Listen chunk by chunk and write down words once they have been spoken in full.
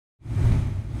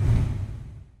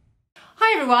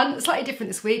Hi everyone, slightly different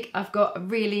this week. I've got a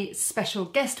really special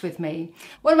guest with me.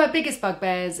 One of my biggest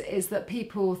bugbears is that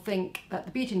people think that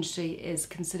the beauty industry is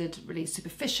considered really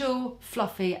superficial,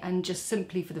 fluffy, and just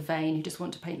simply for the vain who just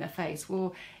want to paint their face.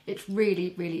 Well, it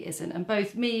really, really isn't. And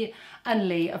both me and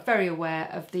Lee are very aware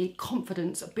of the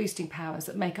confidence boosting powers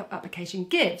that makeup application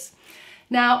gives.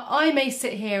 Now, I may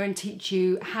sit here and teach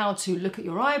you how to look at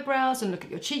your eyebrows and look at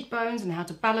your cheekbones and how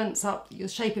to balance up the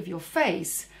shape of your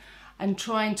face and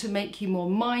trying to make you more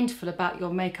mindful about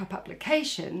your makeup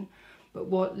application. But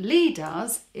what Lee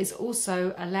does is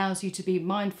also allows you to be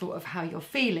mindful of how you're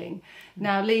feeling.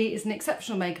 Now, Lee is an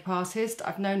exceptional makeup artist.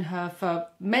 I've known her for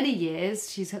many years.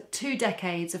 She's had 2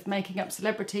 decades of making up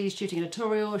celebrities, shooting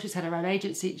editorial. She's had her own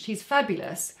agency. She's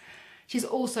fabulous. She's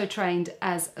also trained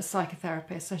as a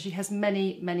psychotherapist, so she has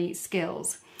many, many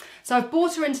skills. So I've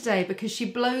brought her in today because she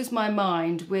blows my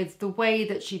mind with the way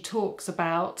that she talks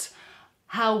about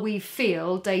how we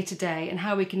feel day to day and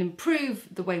how we can improve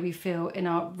the way we feel in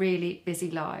our really busy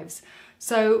lives.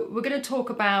 So we're going to talk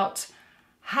about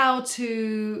how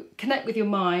to connect with your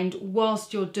mind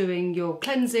whilst you're doing your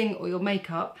cleansing or your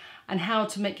makeup, and how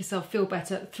to make yourself feel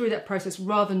better through that process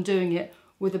rather than doing it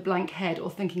with a blank head or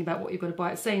thinking about what you've got to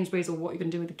buy at Sainsbury's or what you're going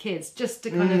to do with the kids, just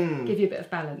to kind of give you a bit of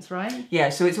balance, right? Yeah,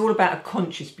 so it's all about a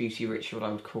conscious beauty ritual, I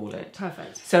would call it.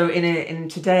 Perfect. So in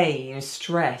today,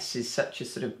 stress is such a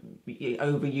sort of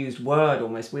overused word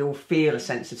almost. We all feel a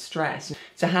sense of stress.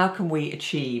 So how can we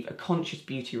achieve a conscious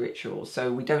beauty ritual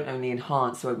so we don't only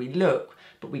enhance the way we look,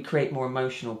 but we create more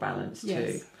emotional balance too?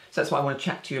 Yes. So that's what I want to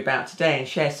chat to you about today and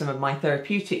share some of my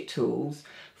therapeutic tools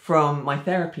from my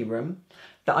therapy room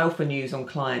that I often use on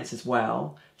clients as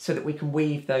well, so that we can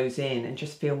weave those in and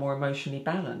just feel more emotionally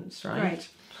balanced, right? Right.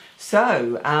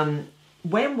 So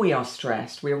when we are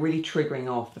stressed, we're really triggering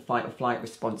off the fight or flight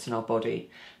response in our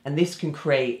body. And this can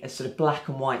create a sort of black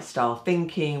and white style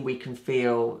thinking. We can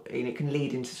feel, it can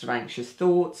lead into sort of anxious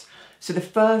thoughts. So the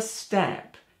first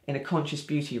step in a conscious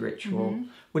beauty ritual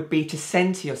would be to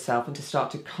center yourself and to start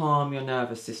to calm your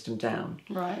nervous system down.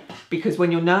 Right. Because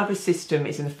when your nervous system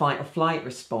is in the fight or flight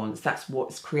response, that's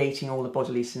what's creating all the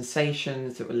bodily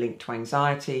sensations that were linked to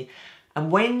anxiety.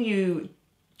 And when you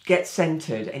get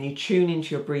centered and you tune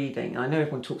into your breathing, I know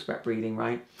everyone talks about breathing,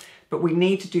 right? But we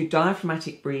need to do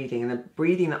diaphragmatic breathing, and the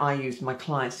breathing that I use with my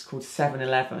clients is called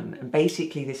 7-11. And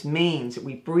basically this means that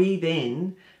we breathe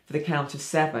in for the count of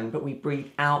 7, but we breathe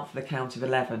out for the count of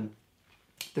 11.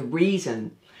 The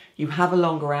reason you have a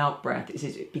longer out breath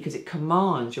is because it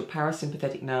commands your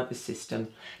parasympathetic nervous system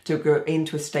to go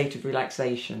into a state of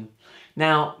relaxation.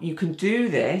 Now, you can do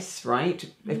this, right,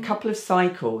 a couple of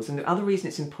cycles, and the other reason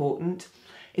it's important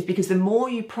is because the more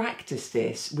you practice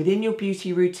this within your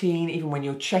beauty routine, even when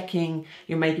you're checking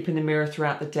your makeup in the mirror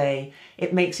throughout the day,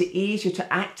 it makes it easier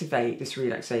to activate this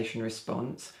relaxation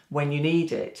response when you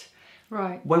need it.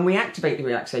 Right. When we activate the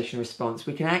relaxation response,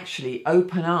 we can actually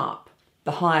open up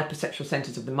the higher perceptual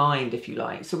centres of the mind, if you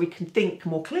like, so we can think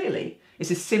more clearly. It's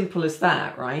as simple as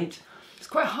that, right? It's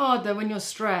quite hard though when you're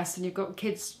stressed and you've got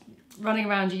kids running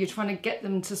around you, you're trying to get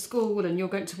them to school and you're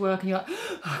going to work and you're like,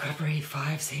 oh, I've got to breathe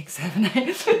 5, 6, 7,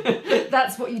 8.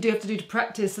 That's what you do have to do to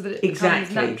practice so that it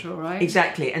becomes natural, right?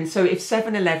 Exactly. And so if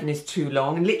 7-11 is too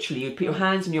long, and literally you'd put your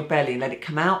hands on your belly and let it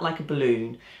come out like a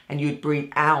balloon, and you'd breathe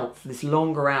out for this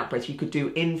longer out breath. You could do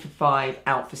in for 5,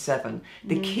 out for 7.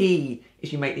 The key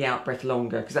is you make the out breath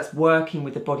longer, because that's working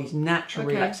with the body's natural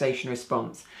relaxation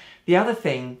response. The other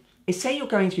thing is, say you're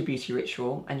going through a beauty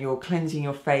ritual and you're cleansing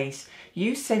your face,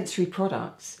 use sensory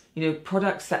products.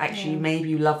 Products that actually maybe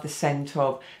you love the scent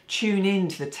of. Tune in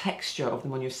to the texture of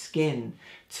them on your skin,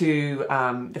 to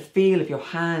the feel of your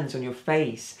hands on your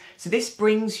face. So this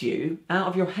brings you out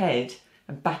of your head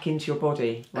and back into your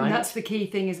body, right? And that's the key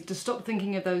thing, is to stop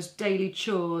thinking of those daily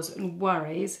chores and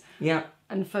worries. Yeah.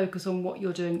 And focus on what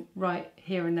you're doing right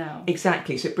here and now.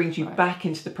 Exactly. So it brings you back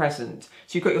into the present.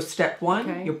 So you've got your step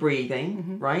 1, your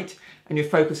breathing, right? And you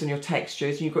focus on your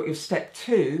textures. And you've got your step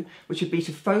 2, which would be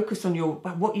to focus on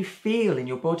what you feel in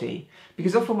your body.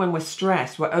 Because often when we're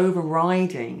stressed, we're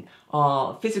overriding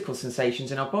our physical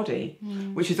sensations in our body,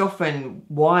 which is often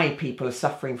why people are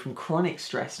suffering from chronic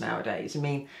stress nowadays. I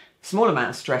mean, a small amount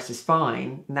of stress is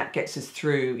fine, and that gets us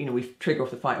through, we trigger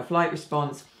off the fight or flight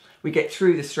response. We get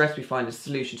through the stress, we find a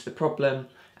solution to the problem,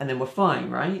 and then we're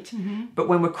fine, right? But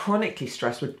when we're chronically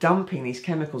stressed, we're dumping these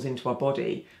chemicals into our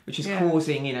body, which is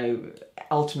causing,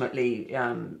 ultimately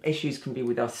issues can be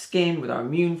with our skin, with our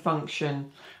immune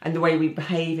function, and the way we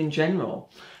behave in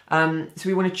general. So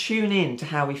we want to tune in to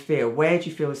how we feel. Where do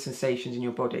you feel the sensations in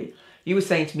your body? You were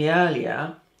saying to me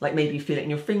earlier Like maybe you feel it in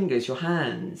your fingers, your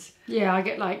hands. Yeah, I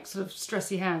get like sort of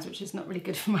stressy hands, which is not really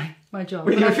good for my job.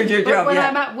 When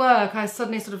I'm at work, I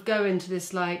suddenly sort of go into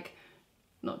this like,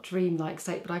 not dream-like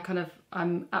state, but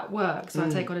I'm at work, so I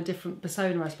take on a different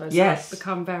persona, I suppose. Yes. So I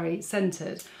become very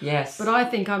centred. Yes. But I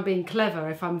think I'm being clever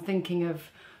if I'm thinking of,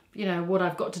 you know, what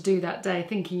I've got to do that day,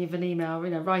 thinking of an email,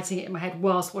 you know, writing it in my head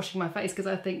whilst washing my face, because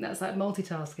I think that's like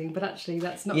multitasking, but actually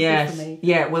that's not good for me.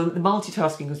 Yeah, well, the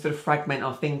multitasking can sort of fragment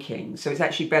our thinking. So it's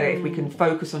actually better if we can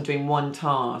focus on doing one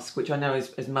task, which I know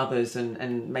as mothers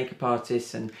and makeup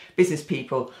artists and business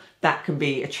people, that can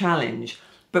be a challenge.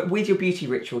 But with your beauty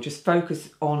ritual, just focus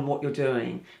on what you're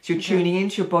doing. So you're tuning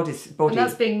into your body. And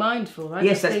that's being mindful, right?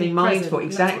 Yes, that's being mindful.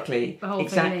 Present, exactly. The whole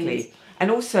thing means. And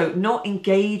also not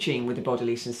engaging with the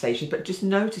bodily sensations, but just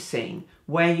noticing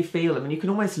where you feel them. And you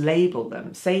can almost label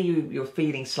them. Say you're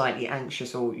feeling slightly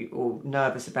anxious or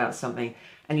nervous about something,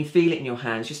 and you feel it in your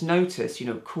hands. Just notice, you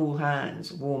know, cool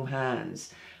hands, warm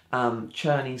hands,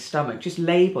 churning stomach. Just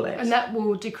label it. And that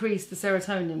will decrease the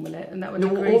serotonin, will it? And that will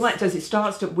decrease... All that does, it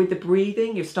starts with the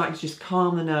breathing. You're starting to just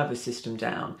calm the nervous system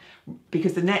down.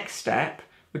 Because the next step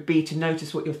would be to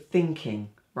notice what you're thinking,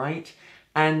 right?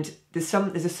 And there's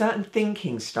a certain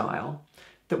thinking style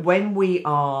that when we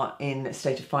are in a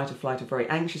state of fight or flight or very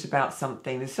anxious about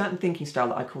something, there's a certain thinking style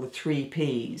that I call the 3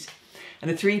 Ps.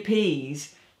 And the 3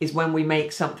 Ps is when we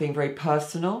make something very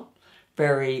personal,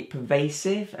 very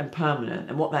pervasive and permanent.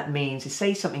 And what that means is,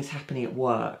 say something's happening at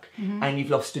work and you've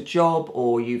lost a job,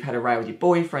 or you've had a row with your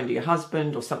boyfriend or your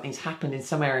husband, or something's happened in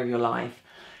some area of your life.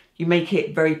 You make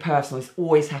it very personal. This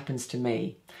always happens to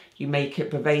me. You make it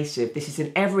pervasive. This is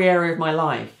in every area of my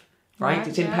life, right?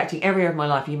 It's impacting every area of my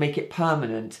life. You make it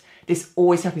permanent. This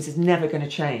always happens. It's never going to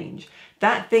change.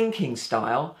 That thinking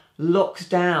style locks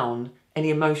down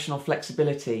any emotional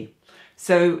flexibility.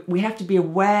 So we have to be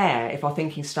aware if our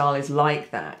thinking style is like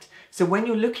that. So when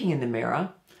you're looking in the mirror,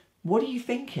 what are you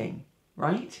thinking,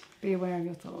 right? Be aware of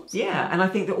your thoughts. Yeah, and I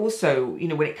think that also, you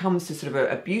know, when it comes to sort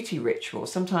of a beauty ritual,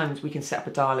 sometimes we can set up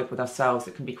a dialogue with ourselves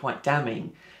that can be quite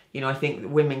damning. You know, I think that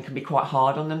women can be quite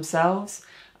hard on themselves.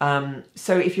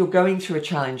 So if you're going through a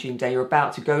challenging day, you're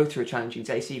about to go through a challenging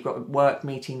day, so you've got a work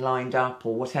meeting lined up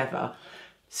or whatever,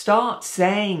 start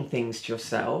saying things to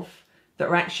yourself that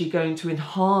are actually going to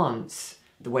enhance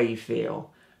the way you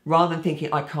feel. Rather than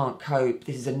thinking, I can't cope,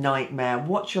 this is a nightmare.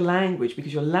 Watch your language,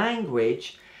 because your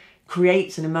language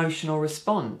creates an emotional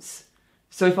response.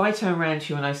 So if I turn around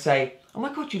to you and I say, oh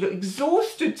my God, you look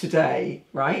exhausted today,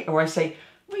 right? Or I say,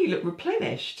 well, you look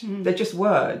replenished. They're just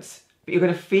words, but you're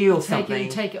going to feel something. You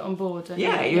take it on board.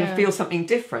 You're going to feel something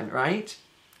different, right?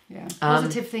 Yeah.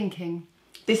 Positive thinking.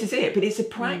 This is it, but it's a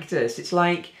practice. It's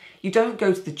like you don't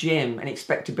go to the gym and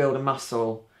expect to build a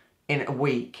muscle in a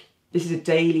week. This is a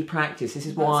daily practice. This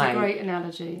is why. That's a great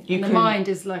analogy. The mind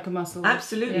is like a muscle.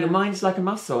 Absolutely. Your mind is like a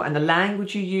muscle. And the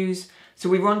language you use. So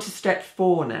we're on to step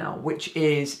 4 now, which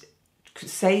is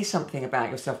say something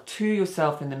about yourself to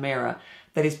yourself in the mirror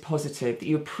that is positive, that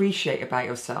you appreciate about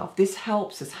yourself. This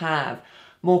helps us have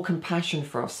more compassion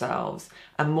for ourselves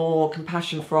and more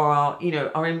compassion for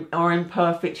our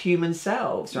imperfect human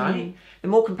selves, right? The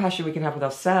more compassion we can have with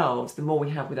ourselves, the more we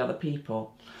have with other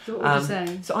people. So what would you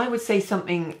say? So I would say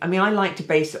something, I mean, I like to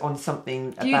base it on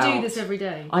something Do you do this every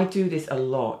day? I do this a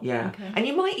lot, yeah. Okay. And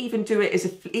you might even do it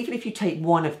even if you take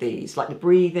one of these, like the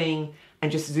breathing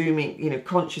and just zooming,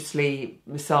 consciously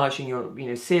massaging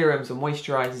your, serums or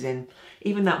moisturisers in.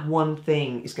 Even that one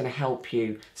thing is going to help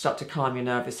you start to calm your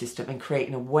nervous system and create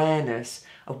an awareness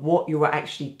of what you are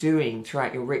actually doing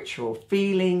throughout your ritual,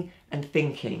 feeling and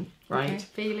thinking, right? Okay.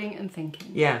 Feeling and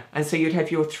thinking. Yeah, and so you'd have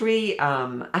your 3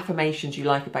 affirmations you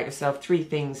like about yourself, 3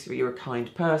 things: you're a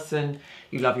kind person,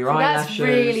 you love your eyelashes. That's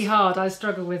really hard. I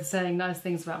struggle with saying nice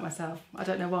things about myself. I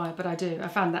don't know why, but I do. I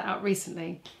found that out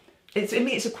recently.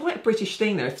 It's a quite British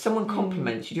thing though. If someone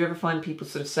compliments you, do you ever find people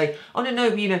sort of say, oh no,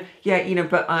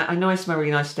 but I know I smell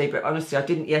really nice today, but honestly I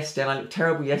didn't yesterday and I looked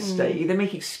terrible yesterday. They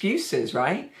make excuses,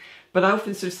 right? But I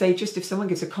often sort of say, just if someone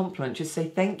gives a compliment, just say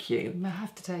thank you. I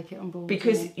have to take it on board.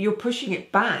 Because you're pushing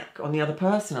it back on the other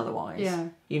person otherwise. Yeah.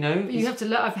 But you have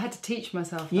to I've had to teach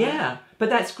myself that. Yeah. But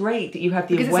that's great that you have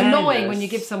the awareness. Because it's annoying when you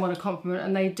give someone a compliment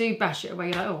and they do bash it away.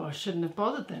 You're like, oh, I shouldn't have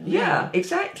bothered them. Yeah,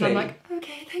 exactly. So I'm like,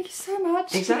 okay, thank you so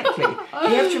much. Exactly.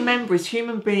 You have to remember, as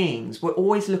human beings, we're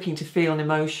always looking to feel an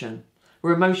emotion.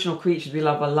 We're emotional creatures. We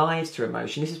love our lives through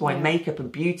emotion. This is why makeup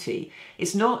and beauty,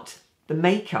 it's not the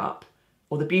makeup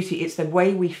or the beauty, it's the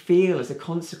way we feel as a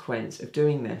consequence of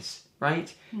doing this,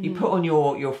 right? You put on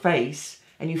your face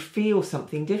and you feel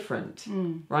something different,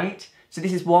 right? So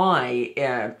this is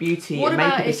why beauty and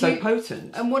makeup is so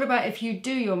potent. And what about if you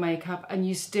do your makeup and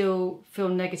you still feel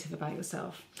negative about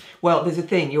yourself? Well, there's a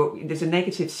thing. There's a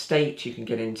negative state you can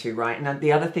get into, right? And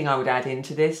the other thing I would add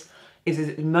into this is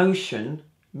emotion.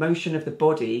 Motion of the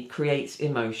body creates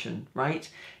emotion, right?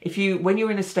 When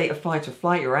you're in a state of fight or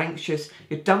flight, you're anxious,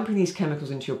 you're dumping these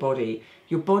chemicals into your body.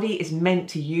 Your body is meant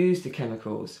to use the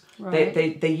chemicals. Right.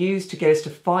 They're used to get us to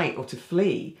fight or to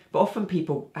flee. But often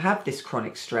people have this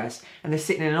chronic stress and they're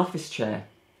sitting in an office chair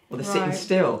or they're sitting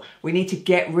still. We need to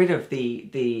get rid of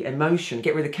the emotion,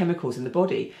 get rid of the chemicals in the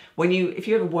body. If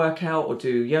you ever work out or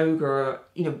do yoga,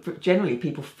 generally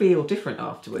people feel different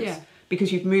afterwards. Yeah.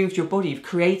 Because you've moved your body, you've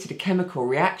created a chemical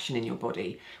reaction in your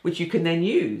body, which you can then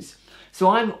use. So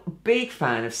I'm a big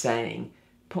fan of saying,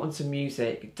 put on some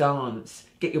music, dance,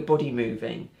 get your body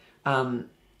moving, to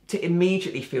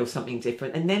immediately feel something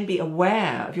different, and then be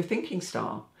aware of your thinking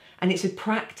style. And it's a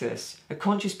practice. A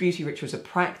conscious beauty ritual is a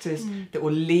practice that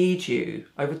will lead you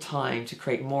over time to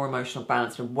create more emotional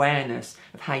balance and awareness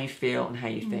of how you feel and how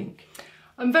you think.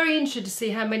 I'm very interested to see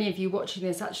how many of you watching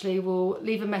this actually will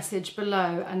leave a message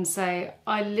below and say,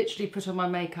 I literally put on my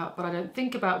makeup, but I don't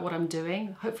think about what I'm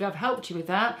doing. Hopefully I've helped you with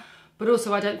that. But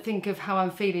also I don't think of how I'm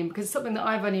feeling, because it's something that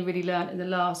I've only really learned in the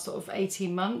last sort of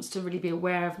 18 months to really be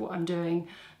aware of what I'm doing.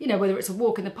 Whether it's a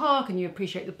walk in the park and you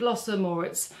appreciate the blossom, or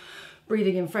it's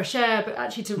breathing in fresh air, but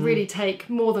actually to really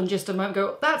take more than just a moment,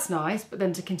 go, that's nice, but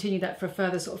then to continue that for a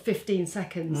further sort of 15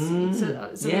 seconds.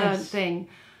 It's a learned thing.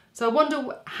 So I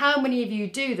wonder how many of you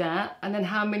do that, and then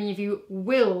how many of you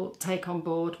will take on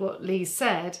board what Lee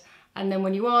said, and then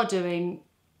when you are doing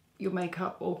your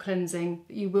makeup or cleansing,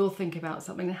 you will think about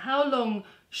something. How long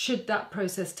should that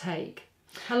process take?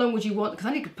 How long would you want? Because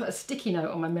I need to put a sticky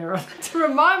note on my mirror to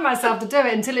remind myself to do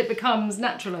it until it becomes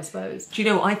natural, I suppose. Do you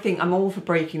know, I think I'm all for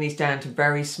breaking these down to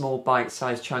very small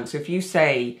bite-sized chunks. So if you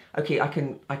say, okay, I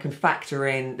can factor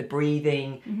in the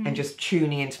breathing and just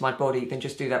tuning into my body, then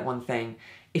just do that one thing.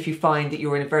 If you find that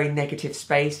you're in a very negative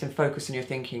space, then focus on your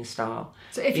thinking style.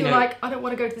 So if you're like, I don't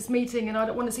want to go to this meeting and I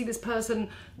don't want to see this person,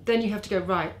 then you have to go,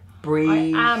 right,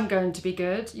 breathe. I am going to be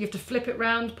good. You have to flip it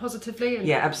round positively.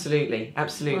 Yeah, absolutely.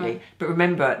 Right. But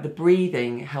remember, the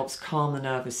breathing helps calm the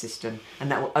nervous system,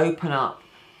 and that will open up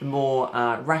the more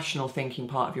rational thinking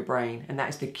part of your brain, and that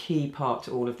is the key part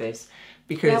to all of this.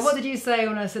 Because what did you say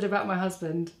when I said about my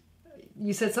husband?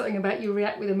 You said something about you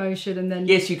react with emotion and then...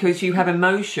 Yes, because you have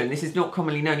emotion. This is not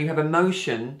commonly known. You have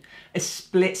emotion a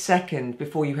split second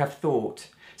before you have thought.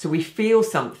 So we feel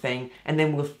something and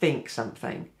then we'll think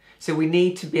something. So we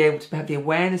need to be able to have the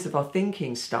awareness of our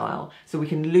thinking style so we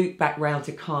can loop back round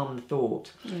to calm the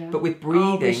thought. Yeah. But with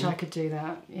breathing... I wish I could do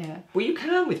that, yeah. Well, you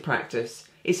can with practice.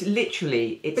 It's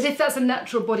literally... But if that's a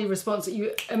natural body response that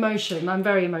you... Emotion, I'm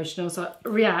very emotional, so I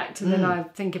react and then I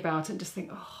think about it and just think,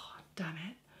 oh, damn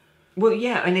it. Well,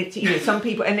 yeah, and it's, some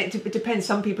people, and it depends,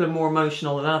 some people are more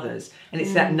emotional than others, and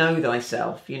it's that know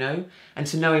thyself, and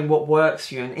to knowing what works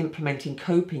for you and implementing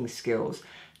coping skills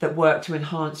that work to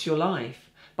enhance your life.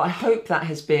 But I hope that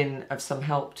has been of some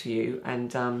help to you,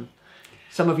 and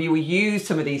some of you will use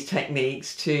some of these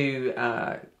techniques to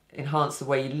enhance the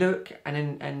way you look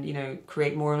and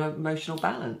create more emotional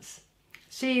balance.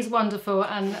 She's wonderful,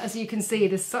 and as you can see,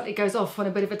 this slightly goes off on a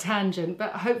bit of a tangent,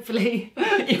 but hopefully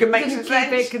you can make some sense.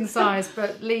 Keep it concise.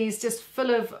 But Lee's just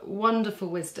full of wonderful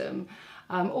wisdom.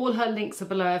 All her links are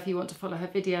below if you want to follow her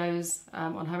videos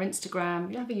on her Instagram.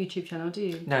 You don't have a YouTube channel, do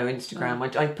you? No, Instagram.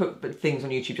 I put things on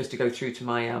YouTube just to go through to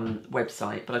my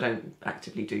website, but I don't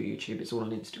actively do YouTube. It's all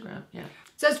on Instagram, yeah.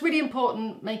 So it's really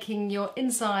important making your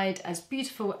inside as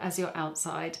beautiful as your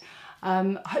outside.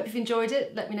 Hope you've enjoyed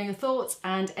it. Let me know your thoughts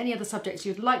and any other subjects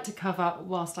you'd like to cover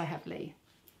whilst I have Lee.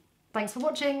 Thanks for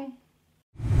watching.